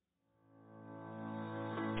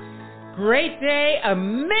Great day,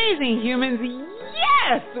 amazing humans.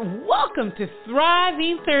 Yes! Welcome to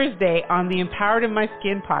Thriving Thursday on the Empowered in My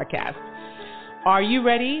Skin podcast. Are you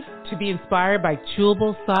ready to be inspired by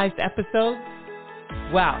chewable-sized episodes?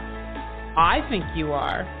 Well, I think you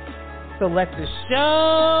are. So let the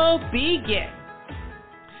show begin.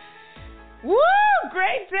 Woo!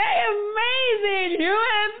 Great day, amazing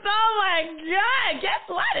humans. Oh my God. Guess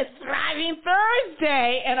what? It's Thriving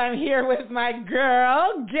Thursday. And I'm here with my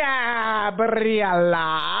girl, Gabriella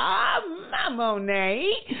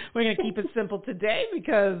Mamone. We're going to keep it simple today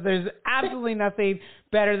because there's absolutely nothing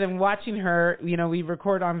better than watching her. You know, we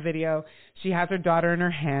record on video. She has her daughter in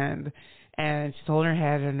her hand, and she's holding her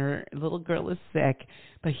head, and her little girl is sick.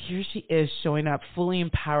 But here she is showing up fully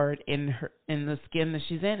empowered in the skin that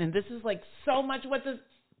she's in. And this is like so much what this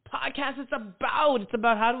podcast is about. It's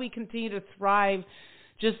about how do we continue to thrive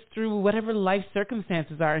just through whatever life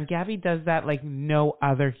circumstances are. And Gabby does that like no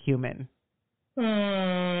other human.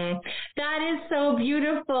 That is so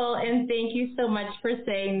beautiful. And thank you so much for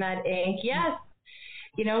saying that, Ink. Yes,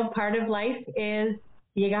 you know, part of life is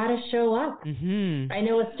you got to show up. Mm-hmm. I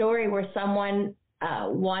know a story where someone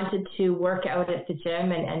wanted to work out at the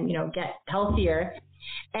gym and you know, get healthier.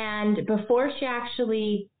 And before she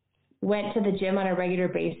actually went to the gym on a regular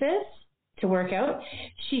basis to work out,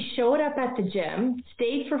 she showed up at the gym,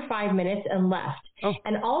 stayed for 5 minutes and left. Oh.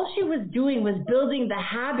 And all she was doing was building the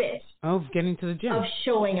habit of getting to the gym, of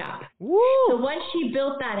showing up. Woo. So once she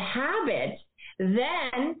built that habit,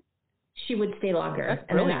 then she would stay longer. That's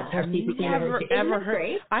and brilliant. Then that's how she became ever heard.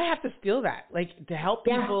 Great? I have to steal that, like to help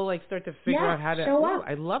people like start to figure out how to show up.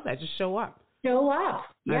 I love that. Just show up. Show up.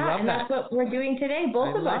 Yeah, and that's what we're doing today,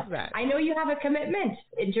 both of us. I love that. I know you have a commitment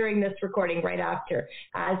during this recording right after,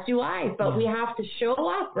 as do I, but we have to show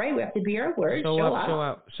up, right? We have to be our word. Show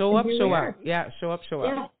up. Yeah, show up.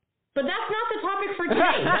 Yeah. But that's not the topic for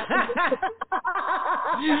today.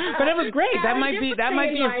 But it was great. That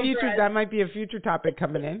might be a future topic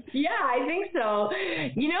coming in. Yeah, I think so.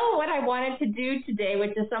 You know what I wanted to do today,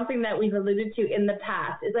 which is something that we've alluded to in the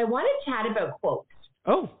past, is I want to chat about quotes.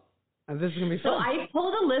 Oh. This is going to be fun. So I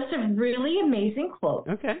pulled a list of really amazing quotes.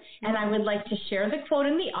 Okay. And I would like to share the quote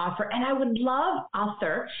and the author, and I would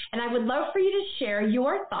love for you to share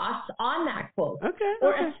your thoughts on that quote. Okay.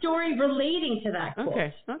 Or a story relating to that quote.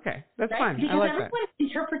 Okay. That's fine. Because I like everyone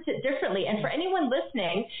interprets it differently. And for anyone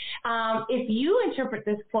listening, if you interpret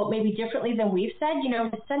this quote maybe differently than we've said, you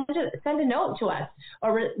know, send a note to us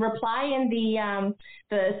or reply in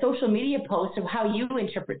the social media post of how you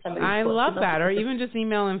interpret some of these quotes. I love that. Or even just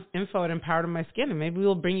email info at Empowered in My Skin, and maybe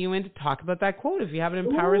we'll bring you in to talk about that quote if you have an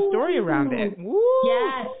empowered story around it. Woo!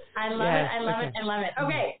 Yes, I love it.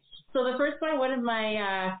 Okay, so the first one of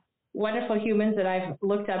my wonderful humans that I've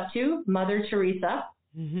looked up to, Mother Teresa.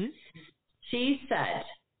 Mm-hmm. She said,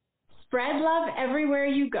 "Spread love everywhere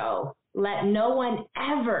you go. Let no one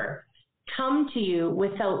ever come to you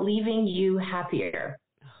without leaving you happier."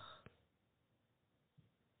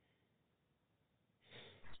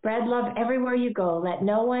 Spread love everywhere you go. Let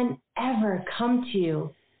no one ever come to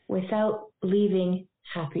you without leaving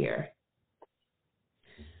happier.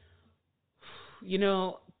 You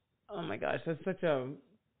know, oh my gosh, that's such a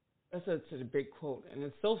big quote. And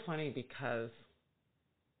it's so funny because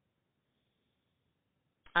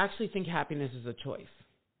I actually think happiness is a choice.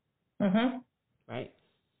 Mm-hmm. Right?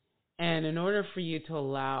 And in order for you to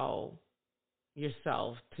allow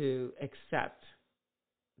yourself to accept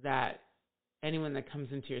that anyone that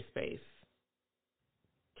comes into your space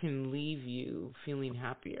can leave you feeling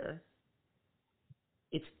happier,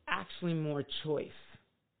 it's actually more choice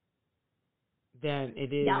than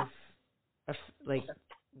it is like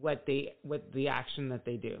what the action that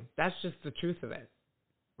they do. That's just the truth of it,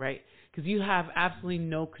 right? Because you have absolutely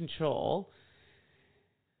no control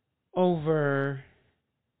over,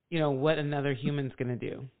 you know, what another human's going to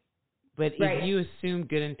do. But if you assume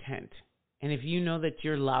good intent, and if you know that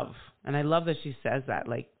your love, and I love that she says that,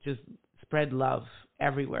 like, just spread love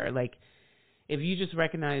everywhere. Like, if you just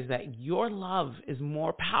recognize that your love is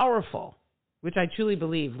more powerful, which I truly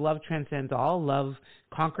believe, love transcends all, love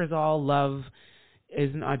conquers all, love is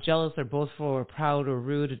not jealous or boastful or proud or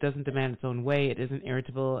rude. It doesn't demand its own way. It isn't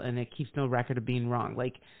irritable, and it keeps no record of being wrong.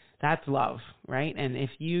 Like, that's love, right? And if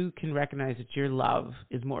you can recognize that your love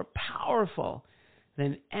is more powerful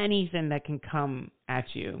than anything that can come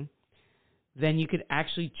at you, then you could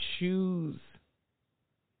actually choose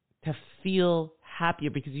to feel happier,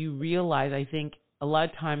 because you realize, I think, a lot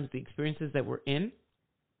of times the experiences that we're in,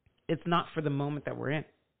 it's not for the moment that we're in.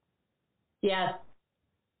 Yes.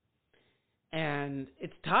 And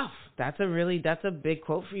it's tough. That's a big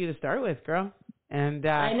quote for you to start with, girl. And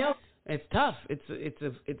I know. It's tough.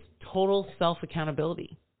 It's total self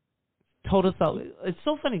accountability. Total self. It's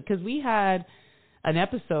so funny because we had an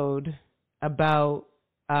episode about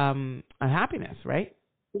unhappiness, right?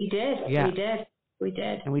 We did. Yeah. We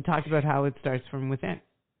did. And we talked about how it starts from within.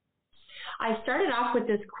 I started off with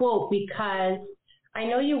this quote because I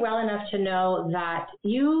know you well enough to know that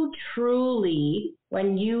you truly,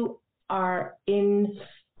 when you are in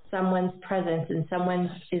someone's presence and someone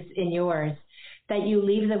is in yours, that you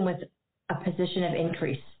leave them with a position of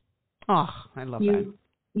increase. Oh, I love that.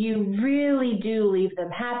 You really do leave them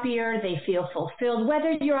happier. They feel fulfilled,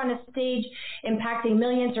 whether you're on a stage impacting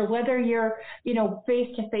millions or whether you're,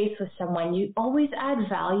 face to face with someone, you always add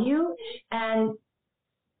value. And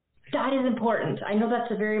that is important. I know that's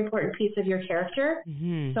a very important piece of your character.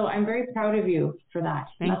 Mm-hmm. So I'm very proud of you for that.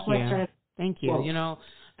 Thank you. Thank you. Well,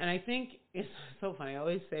 and I think it's so funny. I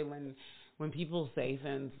always say when people say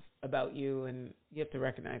things about you, and you have to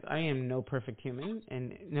recognize I am no perfect human,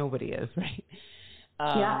 and nobody is, right?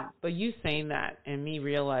 But you saying that and me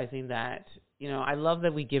realizing that, I love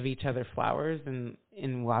that we give each other flowers and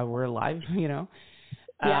while we're alive,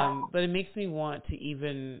 but it makes me want to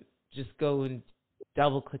even just go and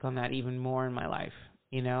double click on that even more in my life,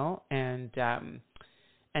 and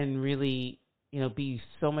really, be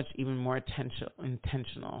so much even more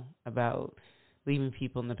intentional about leaving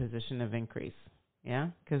people in the position of increase. Yeah.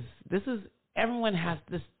 Because everyone has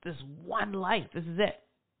this one life. This is it.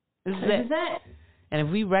 This is it. And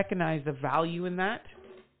if we recognize the value in that,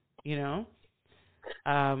 then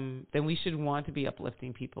we should want to be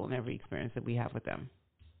uplifting people in every experience that we have with them.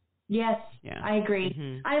 Yes, yeah. I agree.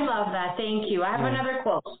 Mm-hmm. I love that. Thank you. I have another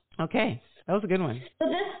quote. Okay. That was a good one. So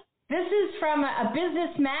this is from a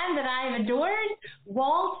businessman that I've adored,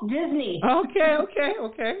 Walt Disney. Okay.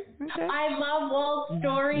 I love Walt's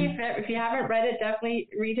story. If you haven't read it, definitely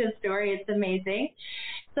read his story. It's amazing.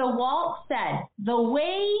 So Walt said, the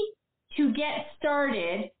way to get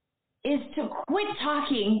started is to quit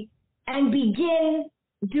talking and begin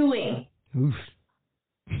doing. Oof.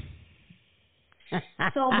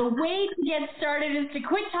 So the way to get started is to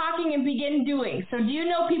quit talking and begin doing. So do you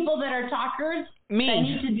know people that are talkers that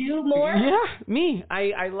need to do more? Yeah, me.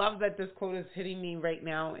 I love that this quote is hitting me right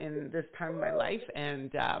now in this time of my life,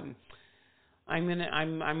 and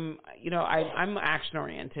I'm action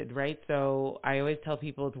oriented, right? So I always tell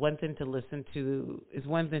people it's one thing to listen to, is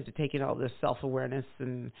one thing to take in all this self-awareness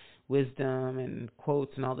and wisdom and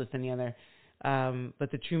quotes and all this and the other.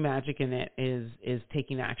 But the true magic in it is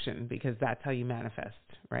taking action, because that's how you manifest,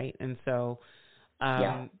 right? And so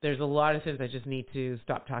there's a lot of things I just need to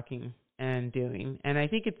stop talking and doing. And I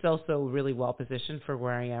think it's also really well positioned for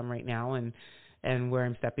where I am right now and where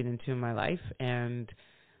I'm stepping into in my life. And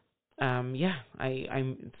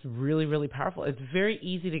it's really, really powerful. It's very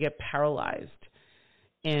easy to get paralyzed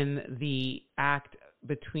in the act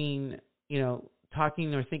between,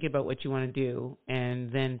 talking or thinking about what you want to do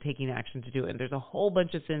and then taking action to do it. And there's a whole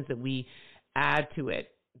bunch of things that we add to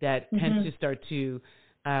it that tend to start to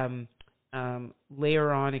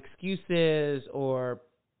layer on excuses or,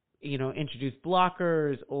 introduce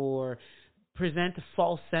blockers or present a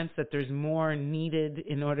false sense that there's more needed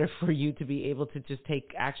in order for you to be able to just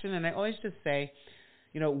take action. And I always just say,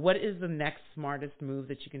 what is the next smartest move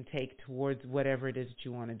that you can take towards whatever it is that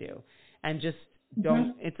you want to do? And just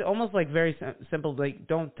don't, it's almost like very simple, like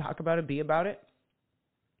don't talk about it, be about it,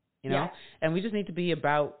 and we just need to be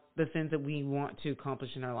about the things that we want to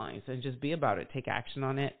accomplish in our lives and just be about it, take action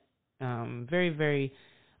on it. Very, very,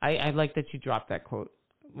 I like that you dropped that quote.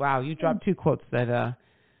 Wow. You dropped two quotes that I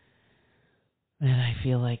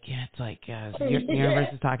feel like, it's like, Universe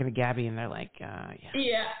is talking to Gabby and they're like,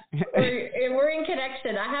 Yeah. We're in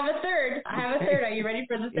connection. I have a third. Are you ready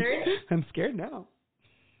for the third? I'm scared now.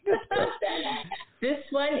 This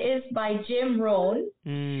one is by Jim Rohn.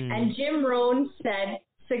 And Jim Rohn said,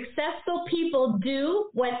 successful people do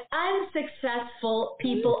what unsuccessful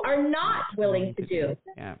people are not willing to do.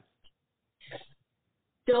 Yeah.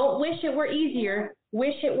 Don't wish it were easier.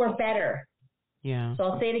 Wish it were better. Yeah. So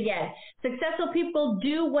I'll say it again. Successful people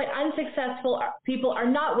do what unsuccessful people are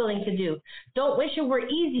not willing to do. Don't wish it were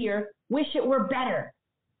easier. Wish it were better.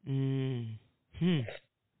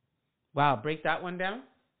 Wow. Break that one down.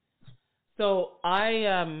 So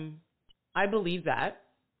I believe that.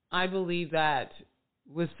 I believe that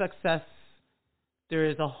with success, there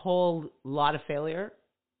is a whole lot of failure.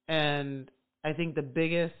 And I think the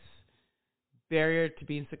biggest barrier to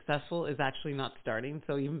being successful is actually not starting.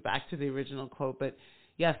 So even back to the original quote, but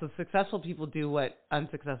yeah, so successful people do what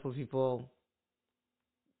unsuccessful people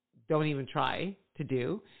don't even try to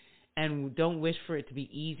do, and don't wish for it to be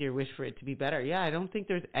easier, wish for it to be better. Yeah, I don't think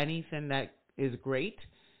there's anything that is great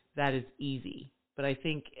that is easy. But I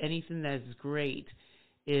think anything that is great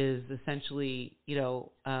is essentially,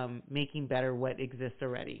 making better what exists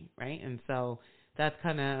already, right? And so that's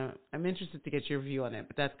kind of, I'm interested to get your view on it,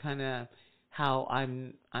 but that's kind of how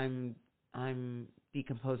I'm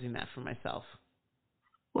decomposing that for myself.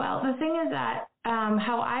 Well, the thing is that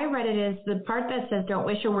how I read it is the part that says don't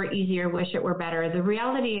wish it were easier, wish it were better. The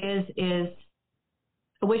reality is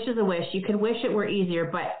a wish is a wish. You can wish it were easier,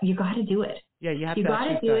 but you got to do it. Yeah, you got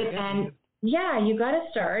to do it, and you got to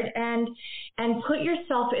start and put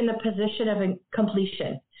yourself in the position of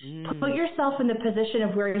completion. Put yourself in the position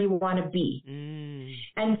of where you want to be.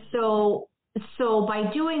 And so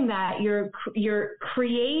by doing that, you're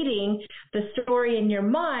creating the story in your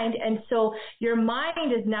mind, and so your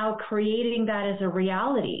mind is now creating that as a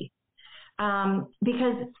reality.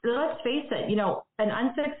 Because let's face it, an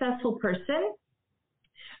unsuccessful person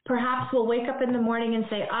perhaps will wake up in the morning and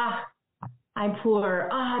say, I'm poor.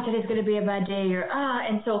 Today's going to be a bad day.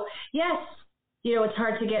 And so, yes, it's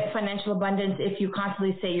hard to get financial abundance if you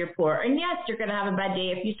constantly say you're poor. And yes, you're going to have a bad day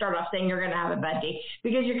if you start off saying you're going to have a bad day,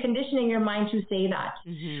 because you're conditioning your mind to say that.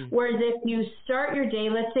 Whereas if you start your day,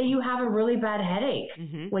 let's say you have a really bad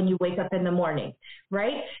headache when you wake up in the morning,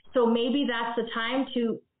 right? So maybe that's the time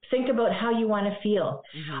to think about how you want to feel.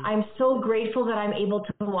 I'm so grateful that I'm able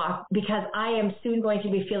to walk because I am soon going to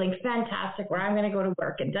be feeling fantastic where I'm going to go to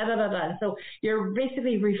work and da-da-da-da. So you're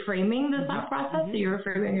basically reframing the thought process. So you're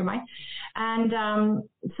reframing your mind. And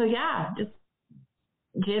just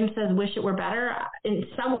Jim says, wish it were better. In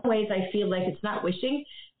some ways, I feel like it's not wishing.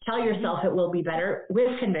 Tell yourself it will be better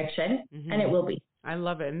with conviction, and it will be. I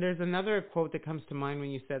love it. And there's another quote that comes to mind when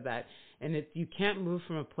you said that. And you can't move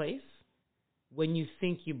from a place when you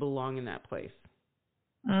think you belong in that place.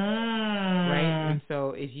 Right? And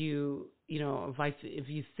so if you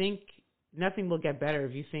think nothing will get better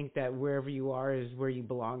if you think that wherever you are is where you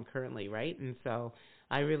belong currently, right? And so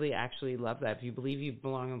I really actually love that. If you believe you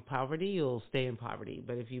belong in poverty, you'll stay in poverty.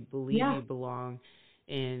 But if you believe you belong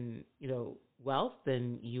in, wealth,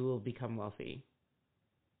 then you will become wealthy.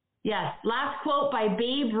 Yes. Last quote by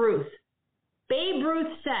Babe Ruth. Babe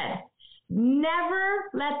Ruth said, "Never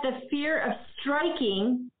let the fear of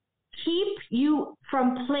striking keep you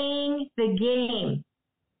from playing the game."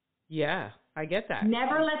 Yeah, I get that.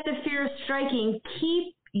 Never let the fear of striking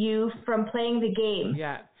keep you from playing the game.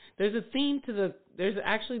 Yeah. There's a theme there's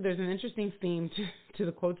an interesting theme to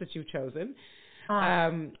the quotes that you've chosen.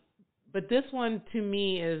 But this one to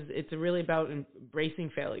me it's really about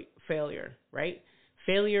embracing failure, right?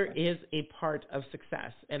 Failure is a part of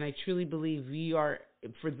success. And I truly believe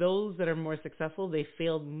for those that are more successful, they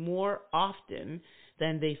failed more often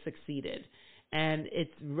than they succeeded. And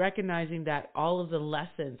it's recognizing that all of the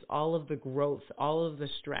lessons, all of the growth, all of the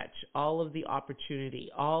stretch, all of the opportunity,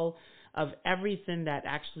 all of everything that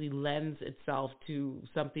actually lends itself to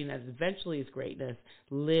something that eventually is greatness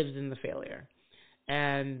lives in the failure.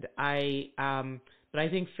 And but I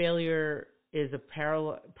think failure is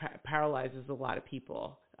paralyzes a lot of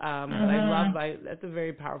people. But that's a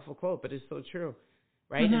very powerful quote, but it's so true,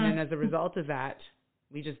 right? And then as a result of that,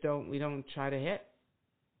 we don't try to hit.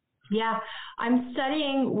 Yeah, I'm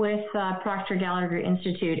studying with Proctor Gallagher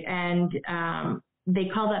Institute, and they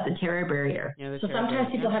call that the terror barrier. Yeah, so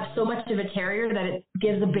sometimes people have so much of a terror that it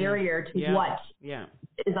gives a barrier to what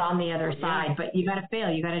is on the other side. But you got to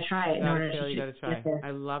fail. You got to try it. You got to try.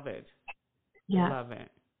 I love it. Yeah. I love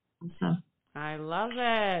it. Awesome. I love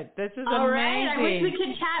it. This is all amazing. Right. I wish we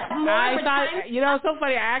could chat more. I thought, it's so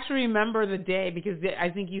funny. I actually remember the day because I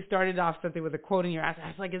think you started off something with a quote in your ass. I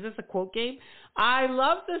was like, is this a quote game? I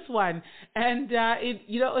love this one. And,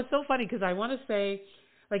 it's so funny because I want to say,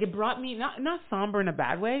 like, it brought me, not somber in a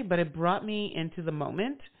bad way, but it brought me into the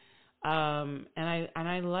moment. And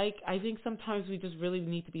I think sometimes we just really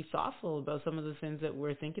need to be thoughtful about some of the things that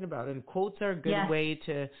we're thinking about. And quotes are a good way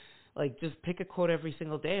to, like, just pick a quote every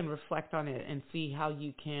single day and reflect on it and see how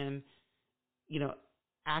you can,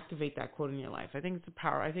 activate that quote in your life. I think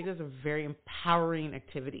it's a very empowering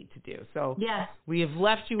activity to do. So we have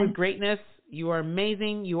left you with greatness. You are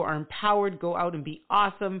amazing. You are empowered. Go out and be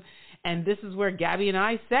awesome. And this is where Gabby and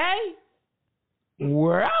I say,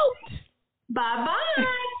 we're out. Bye-bye.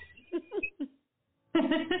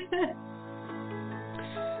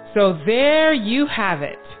 So there you have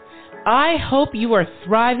it. I hope you are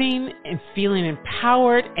thriving and feeling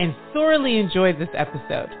empowered and thoroughly enjoyed this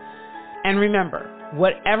episode. And remember,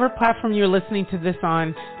 whatever platform you're listening to this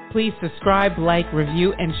on, please subscribe, like,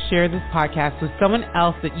 review, and share this podcast with someone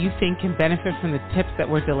else that you think can benefit from the tips that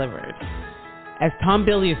were delivered. As Tom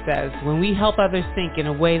Bilyeu says, when we help others think in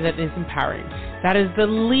a way that is empowering, that is the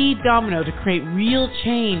lead domino to create real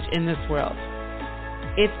change in this world.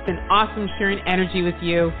 It's been awesome sharing energy with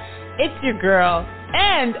you. It's your girl,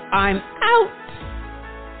 and I'm out.